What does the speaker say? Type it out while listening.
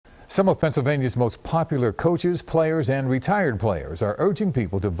Some of Pennsylvania's most popular coaches, players, and retired players are urging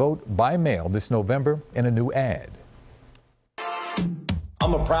people to vote by mail this November in a new ad.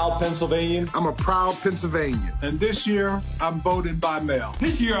 I'm a proud Pennsylvanian. I'm a proud Pennsylvanian. And this year, I'm voting by mail.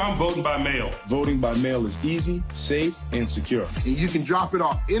 This year, I'm voting by mail. Voting by mail is easy, safe, and secure. And you can drop it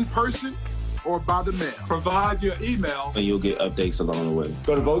off in person or by the mail. Provide your email, and you'll get updates along the way.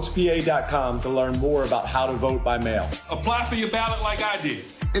 Go to votespa.com to learn more about how to vote by mail. Apply for your ballot like I did.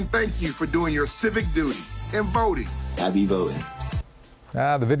 And thank you for doing your civic duty and voting. Happy voting.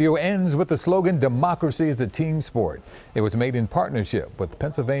 The video ends with the slogan, "Democracy is a team sport." It was made in partnership with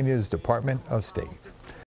Pennsylvania's Department of State.